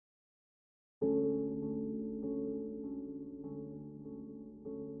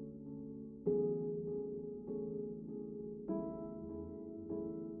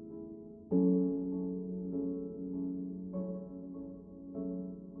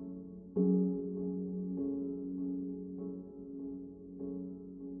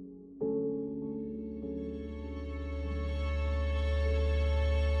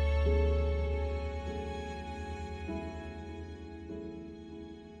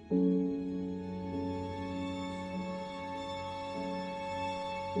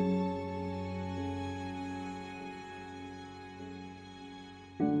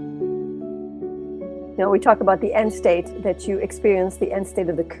we talk about the end state, that you experience the end state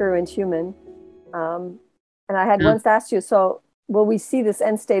of the current human. And I had once asked you, so will we see this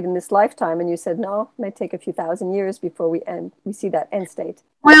end state in this lifetime? And you said, no, it might take a few thousand years before we see that end state.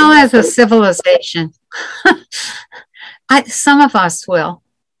 Well, as a civilization, some of us will.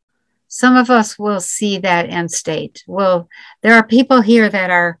 Some of us will see that end state. Well, there are people here that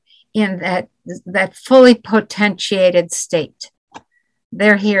are in that fully potentiated state.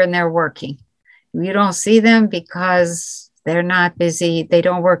 They're here and they're working. You don't see them because they're not busy. They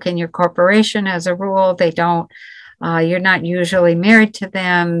don't work in your corporation as a rule. They don't. You're not usually married to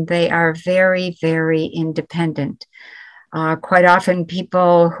them. They are very, very independent. Quite often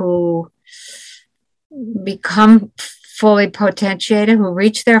people who become fully potentiated, who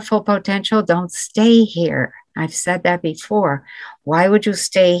reach their full potential, don't stay here. I've said that before. Why would you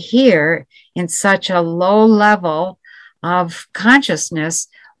stay here in such a low level of consciousness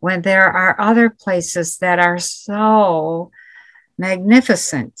when there are other places that are so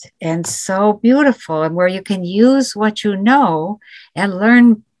magnificent and so beautiful, and where you can use what you know and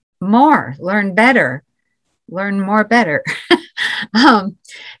learn more, learn better, learn more better,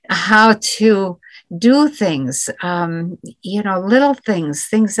 how to do things, little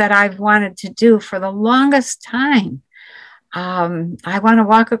things that I've wanted to do for the longest time. I want to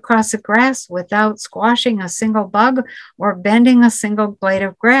walk across the grass without squashing a single bug or bending a single blade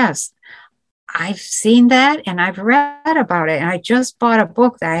of grass. I've seen that and I've read about it. And I just bought a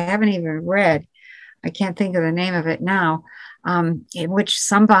book that I haven't even read. I can't think of the name of it now, in which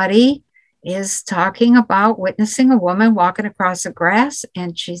somebody is talking about witnessing a woman walking across the grass,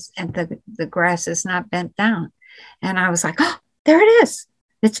 and the grass is not bent down. And I was like, oh, there it is.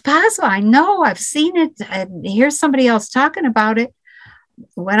 It's possible. I know, I've seen it. And here's somebody else talking about it.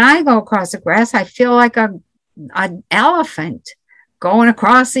 When I go across the grass, I feel like an elephant going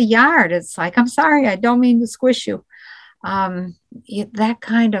across the yard. It's like, I'm sorry, I don't mean to squish you. That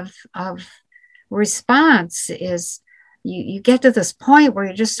kind of response is, you get to this point where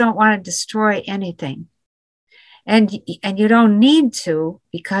you just don't want to destroy anything. And you don't need to,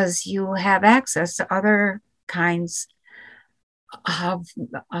 because you have access to other kinds of,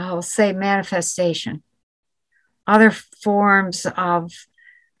 I'll say, manifestation, other forms of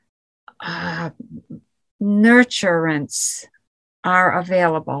nurturance are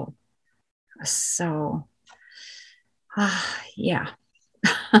available. So, yeah.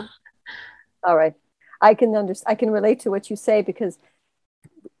 All right. I can relate to what you say, because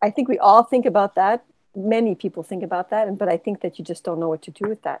I think we all think about that. Many people think about that, but I think that you just don't know what to do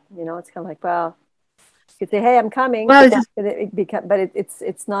with that. It's kind of like, well, you could say, "Hey, I'm coming," well, but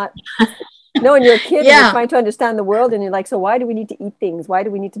it's not. When you're a kid, and you're trying to understand the world, and you're like, so why do we need to eat things? Why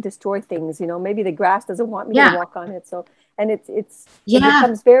do we need to destroy things? Maybe the grass doesn't want me to walk on it. So, and it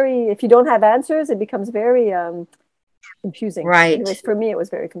becomes very, if you don't have answers, it becomes very confusing. Right. Anyways, for me, it was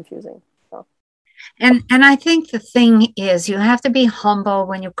very confusing. So. And I think the thing is, you have to be humble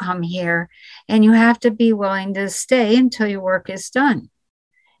when you come here, and you have to be willing to stay until your work is done.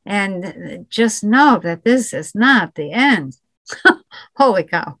 And just know that this is not the end. Holy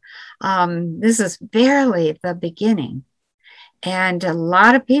cow. This is barely the beginning. And a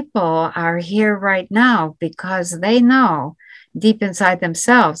lot of people are here right now because they know deep inside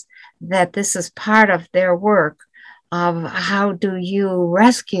themselves that this is part of their work of how do you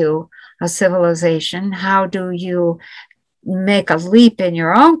rescue a civilization? How do you make a leap in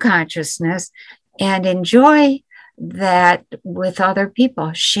your own consciousness and enjoy that with other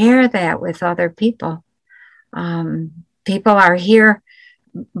people, share that with other people. People are here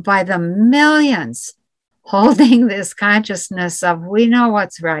by the millions holding this consciousness of, we know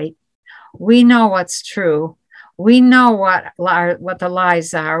what's right. We know what's true. We know what the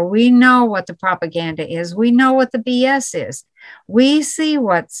lies are. We know what the propaganda is. We know what the BS is. We see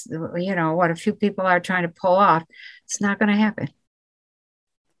what a few people are trying to pull off. It's not going to happen.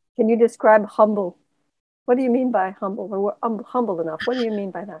 Can you describe humble? What do you mean by humble? Or we're humble enough? What do you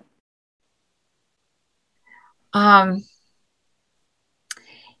mean by that?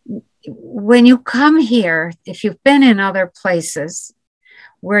 When you come here, if you've been in other places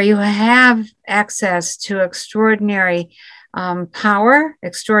where you have access to extraordinary power,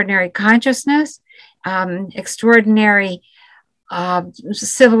 extraordinary consciousness, extraordinary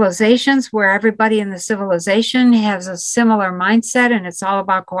civilizations where everybody in the civilization has a similar mindset, and it's all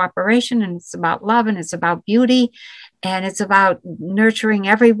about cooperation, and it's about love, and it's about beauty, and it's about nurturing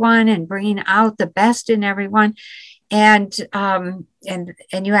everyone and bringing out the best in everyone. And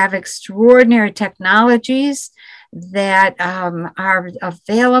you have extraordinary technologies that are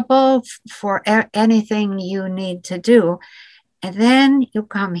available for anything you need to do. And then you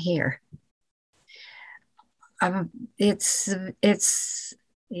come here. it's,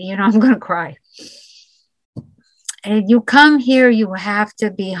 I'm going to cry. And you come here, you have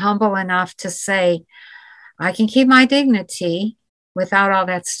to be humble enough to say, I can keep my dignity without all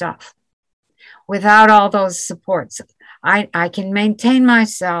that stuff, without all those supports. I can maintain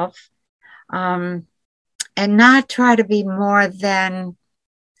myself, and not try to be more than,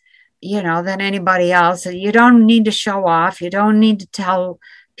 than anybody else. You don't need to show off. You don't need to tell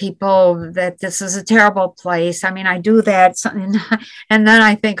people that this is a terrible place. I mean, I do that, and then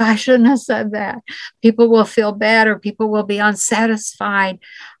I think I shouldn't have said that. People will feel bad, or people will be unsatisfied.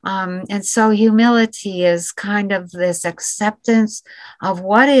 And so humility is kind of this acceptance of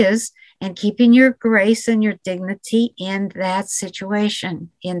what is, and keeping your grace and your dignity in that situation,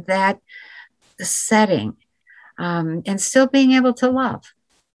 in that setting, and still being able to love.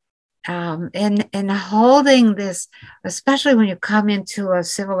 And holding this, especially when you come into a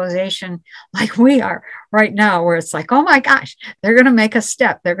civilization like we are right now, where it's like, oh my gosh, they're going to make a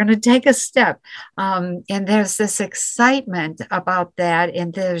step, they're going to take a step, and there's this excitement about that,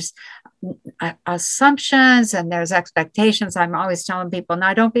 and there's assumptions, and there's expectations. I'm always telling people,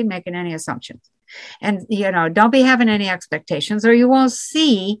 now don't be making any assumptions, and don't be having any expectations, or you won't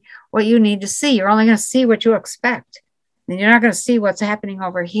see what you need to see. You're only going to see what you expect, and you're not going to see what's happening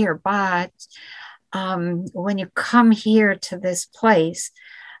over here. But when you come here to this place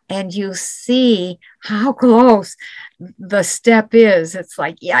and you see how close the step is, it's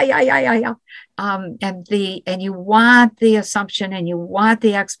like, yeah. And you want the assumption, and you want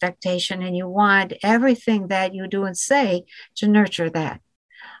the expectation, and you want everything that you do and say to nurture that,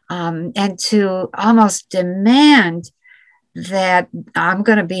 and to almost demand that I'm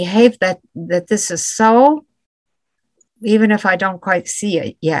going to behave that this is so. Even if I don't quite see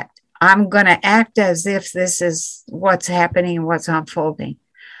it yet, I'm going to act as if this is what's happening and what's unfolding.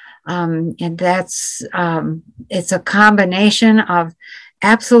 And that's, it's a combination of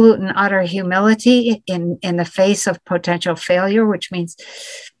absolute and utter humility in the face of potential failure, which means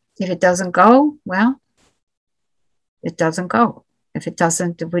if it doesn't go, well, it doesn't go. If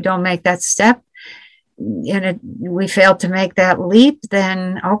we don't make that step, and we fail to make that leap,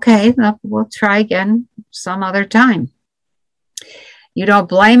 then okay, we'll try again some other time. You don't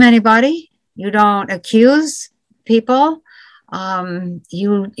blame anybody. You don't accuse people.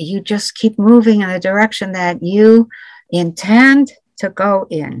 You just keep moving in the direction that you intend to go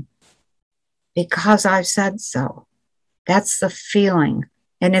in, because I've said so. That's the feeling.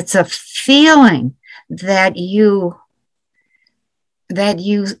 And it's a feeling that you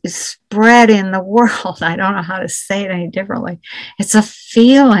spread in the world. I don't know how to say it any differently. It's a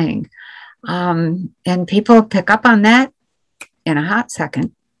feeling. And people pick up on that in a hot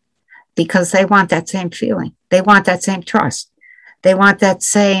second, because they want that same feeling. They want that same trust. They want that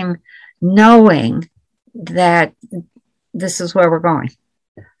same knowing that this is where we're going.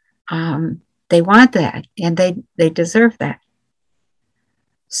 They want that, and they deserve that.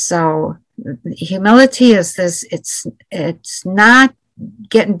 So humility is this, it's not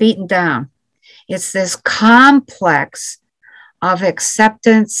getting beaten down. It's this complex of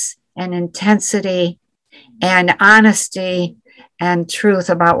acceptance and intensity and honesty and truth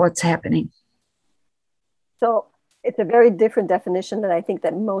about what's happening. So it's a very different definition than I think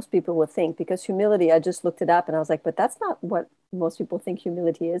that most people would think, because humility, I just looked it up and I was like, but that's not what most people think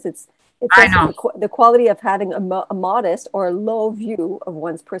humility is. It's the quality of having a modest or a low view of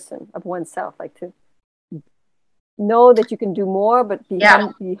one's person, of oneself, like to know that you can do more, but be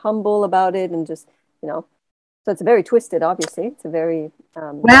humble about it, and just, so it's very twisted, obviously. It's a very...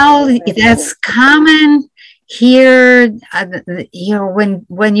 that's common here.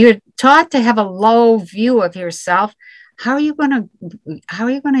 When you're taught to have a low view of yourself, how are you going to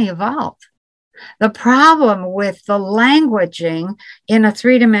evolve? The problem with the languaging in a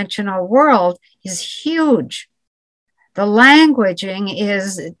three-dimensional world is huge. The languaging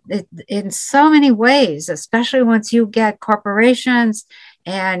is in so many ways, especially once you get corporations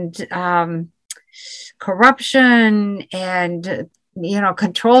and corruption and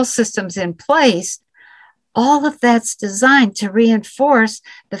control systems in place. All of that's designed to reinforce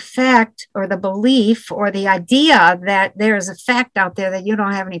the fact or the belief or the idea that there is a fact out there that you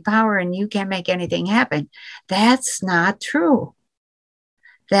don't have any power and you can't make anything happen. That's not true.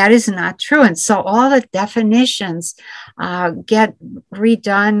 That is not true. And so all the definitions get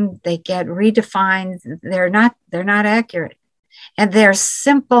redone, they get redefined. They're not accurate, and they're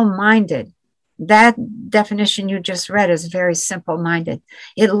simple-minded. That definition you just read is very simple-minded.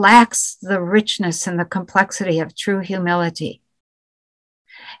 It lacks the richness and the complexity of true humility.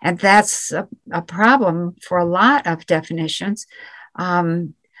 And that's a problem for a lot of definitions.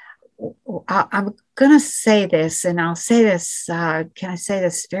 I'm going to say this, and I'll say this, can I say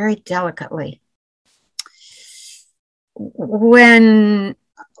this very delicately? When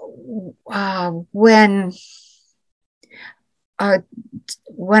uh, when uh,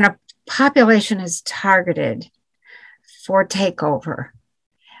 when a population is targeted for takeover,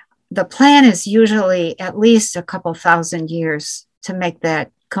 the plan is usually at least a couple thousand years to make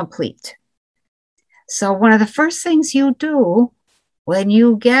that complete. So one of the first things you do when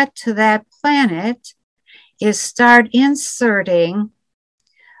you get to that planet is start inserting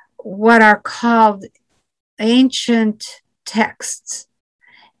what are called ancient texts,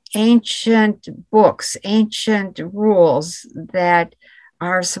 ancient books, ancient rules that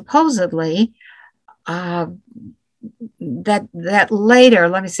are supposedly that later,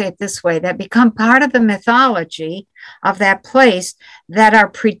 let me say it this way, that become part of the mythology of that place, that are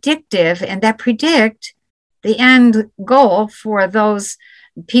predictive and that predict the end goal for those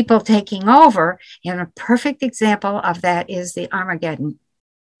people taking over. And a perfect example of that is the Armageddon.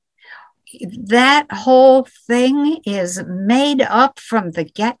 That whole thing is made up from the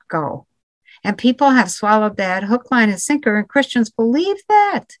get-go. And people have swallowed that hook, line, and sinker, and Christians believe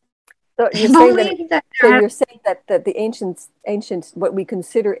that. So you're saying that the ancient, what we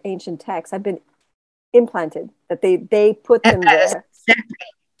consider ancient texts, have been implanted, that they put them there. Exactly.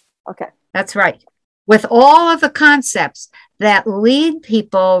 Okay. That's right. With all of the concepts that lead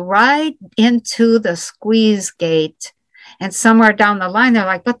people right into the squeeze gate, and somewhere down the line, they're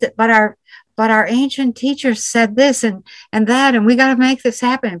like, but our ancient teachers said this and that, and we got to make this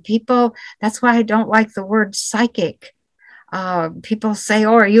happen. People, that's why I don't like the word psychic. People say,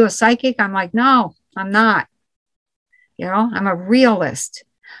 oh, are you a psychic? I'm like, no, I'm not. I'm a realist.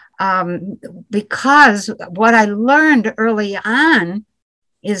 Because what I learned early on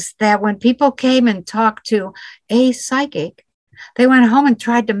is that when people came and talked to a psychic, they went home and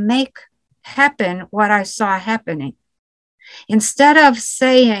tried to make happen what I saw happening. Instead of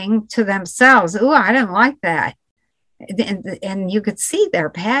saying to themselves, oh, I didn't like that. And you could see their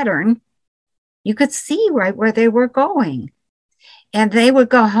pattern. You could see right where they were going. And they would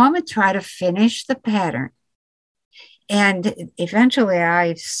go home and try to finish the pattern. And eventually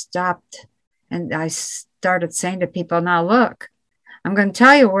I stopped and I started saying to people, now look, I'm going to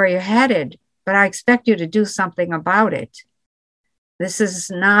tell you where you're headed, but I expect you to do something about it. This is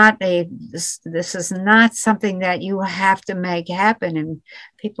not something that you have to make happen. And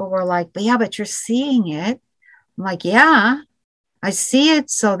people were like, but yeah, but you're seeing it. I'm like, yeah, I see it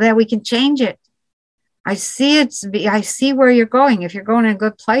so that we can change it. I see it. I see where you're going. If you're going in a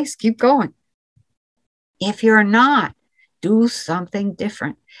good place, keep going. If you're not, do something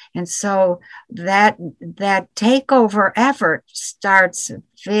different. And so that takeover effort starts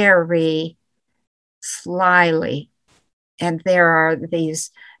very slyly. And there are these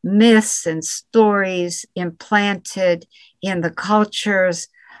myths and stories implanted in the cultures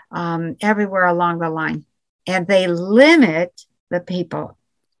everywhere along the line. And they limit the people.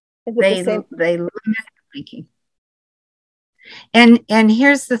 They limit thinking. And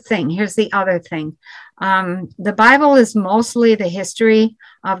here's the thing. Here's the other thing. The Bible is mostly the history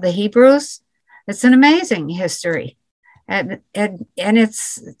of the Hebrews. It's an amazing history. And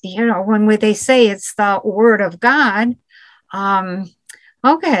it's, when they say it's the word of God,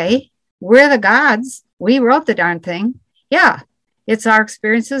 okay, we're the gods. We wrote the darn thing. Yeah, it's our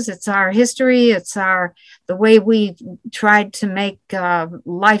experiences. It's our history. It's the way we tried to make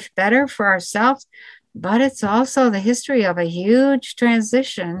life better for ourselves. But it's also the history of a huge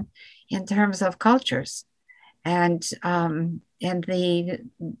transition in terms of cultures. And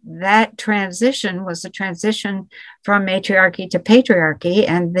that transition was a transition from matriarchy to patriarchy,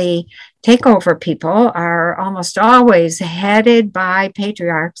 and the takeover people are almost always headed by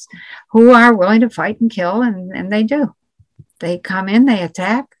patriarchs who are willing to fight and kill, and they do. They come in, they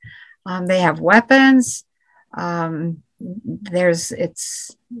attack, they have weapons.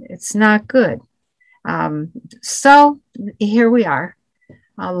 It's not good. So here we are.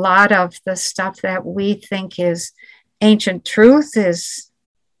 A lot of the stuff that we think is ancient truth is,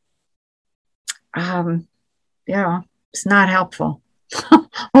 it's not helpful.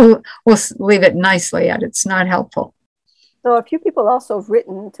 we'll leave it nicely at it's not helpful. So a few people also have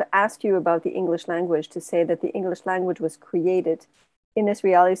written to ask you about the English language, to say that the English language was created in this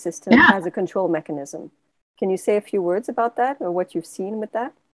reality system as a control mechanism. Can you say a few words about that, or what you've seen with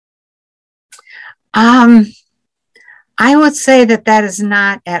that? I would say that is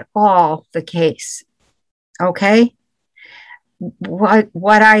not at all the case. Okay?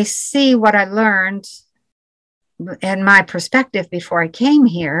 What I see, what I learned, and my perspective before I came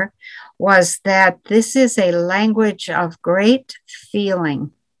here was that this is a language of great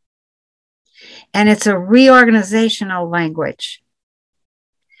feeling. And it's a reorganizational language,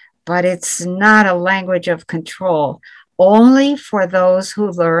 but it's not a language of control, only for those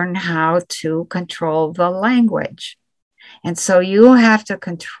who learn how to control the language. And so you have to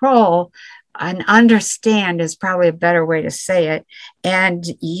control and understand, is probably a better way to say it, and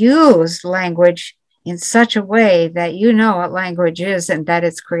use language in such a way that you know what language is and that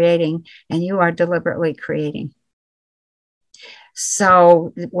it's creating, and you are deliberately creating.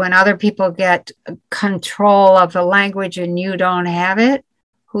 So when other people get control of the language and you don't have it,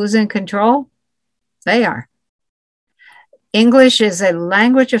 who's in control? They are. English is a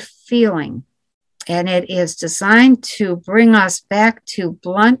language of feeling, and it is designed to bring us back to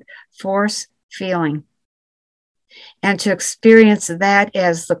blunt force feeling and to experience that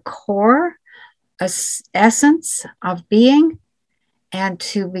as the core essence of being, and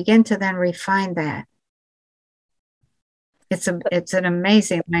to begin to then refine that. It's an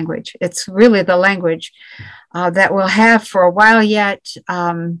amazing language. It's really the language that we'll have for a while yet.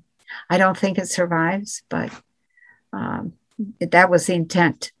 I don't think it survives, but that was the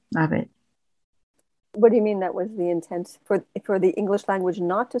intent of it. What do you mean that was the intent for the English language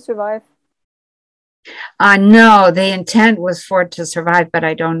not to survive? No, the intent was for it to survive, but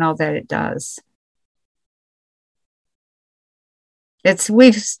I don't know that it does.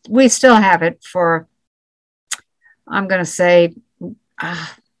 We still have it for, I'm going to say,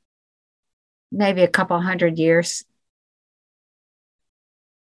 maybe a couple hundred years.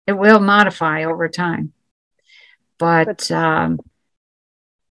 It will modify over time, but from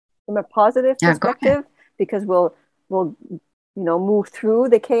a positive perspective, because we'll move through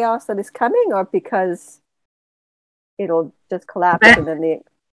the chaos that is coming, or because it'll just collapse and then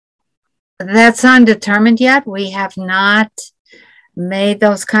that's undetermined yet. We have not made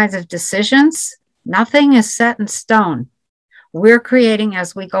those kinds of decisions. Nothing is set in stone. We're creating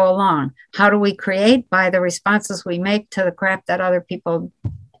as we go along. How do we create? By the responses we make to the crap that other people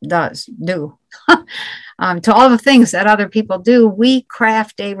do. To all the things that other people do, we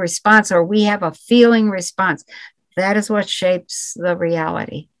craft a response, or we have a feeling response. That is what shapes the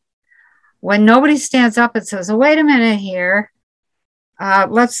reality. When nobody stands up and says, oh, wait a minute here,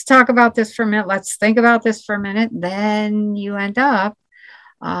 let's talk about this for a minute, let's think about this for a minute, then you end up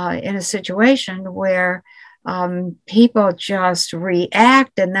in a situation where people just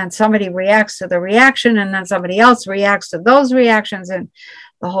react, and then somebody reacts to the reaction, and then somebody else reacts to those reactions, and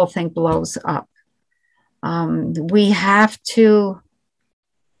the whole thing blows up. We have to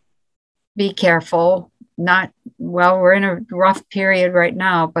be careful. We're in a rough period right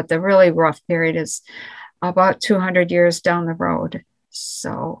now, but the really rough period is about 200 years down the road.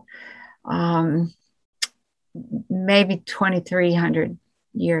 So maybe 2,300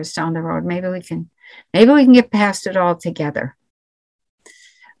 years down the road. Maybe we can get past it all together.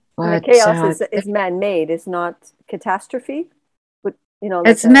 But the chaos is man-made. It's not catastrophe. But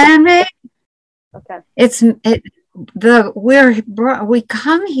it's man-made. Okay. We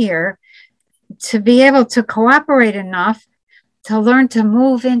come here to be able to cooperate enough to learn to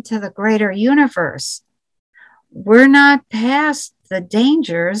move into the greater universe. We're not past the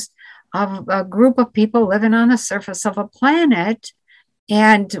dangers of a group of people living on the surface of a planet,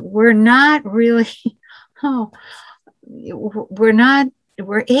 and we're not really,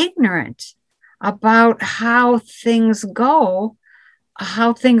 we're ignorant about how things go,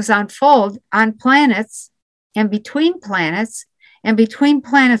 how things unfold on planets and between planets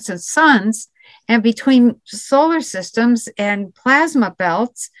and suns and between solar systems and plasma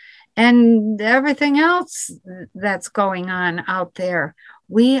belts and everything else that's going on out there.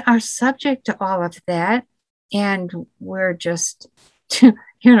 We are subject to all of that, and we're just,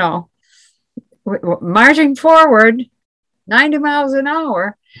 marching forward 90 miles an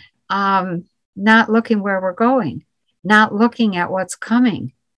hour, not looking where we're going, not looking at what's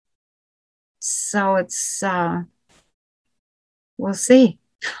coming. So it's, we'll see.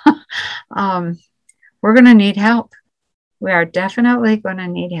 We're going to need help. We are definitely going to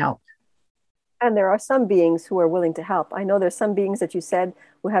need help. And there are some beings who are willing to help. I know there's some beings that you said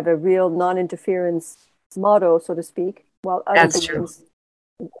who have a real non-interference motto, so to speak, while other beings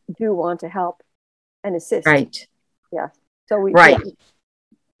do want to help and assist. Right. Yeah. So we. Right.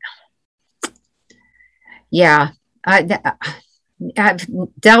 Yeah. I've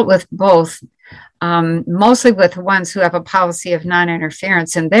dealt with both, mostly with ones who have a policy of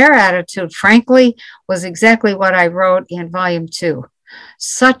non-interference, and their attitude, frankly, was exactly what I wrote in Volume 2.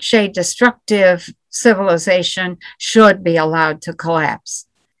 Such a destructive civilization should be allowed to collapse.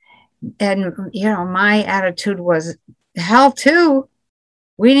 And, my attitude was, hell too.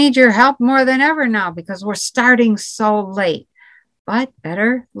 We need your help more than ever now because we're starting so late. But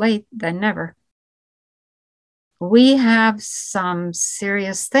better late than never. we have some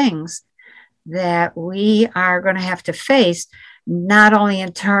serious things that we are going to have to face, not only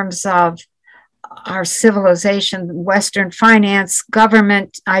in terms of our civilization, Western finance,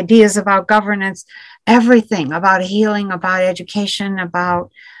 government, ideas about governance, everything about healing, about education,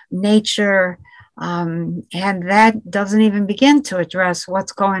 about nature. And that doesn't even begin to address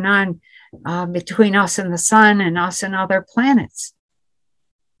what's going on between us and the sun and us and other planets.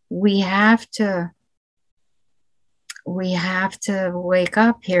 We have to wake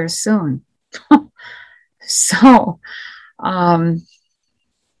up here soon. So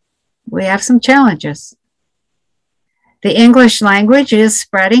we have some challenges. The English language is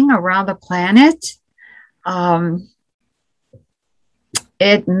spreading around the planet.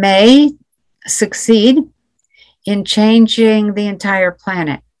 It may succeed in changing the entire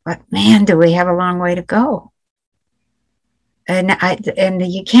planet, but man, do we have a long way to go. And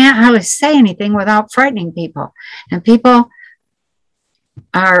you can't hardly say anything without frightening people. And people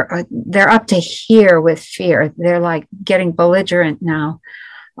they're up to here with fear. They're like getting belligerent now.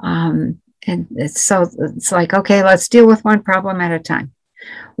 And it's like, okay, let's deal with one problem at a time,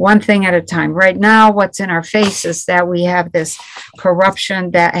 one thing at a time. Right now, what's in our face is that we have this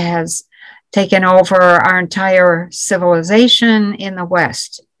corruption that has taken over our entire civilization in the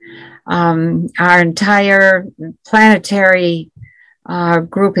West, our entire planetary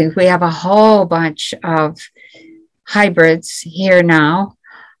groupings. We have a whole bunch of hybrids here now.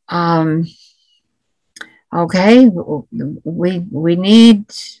 Okay, we need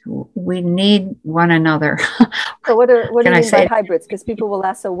one another. So what do you mean by hybrids? Because people will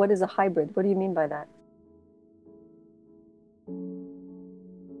ask, so what is a hybrid? What do you mean by that?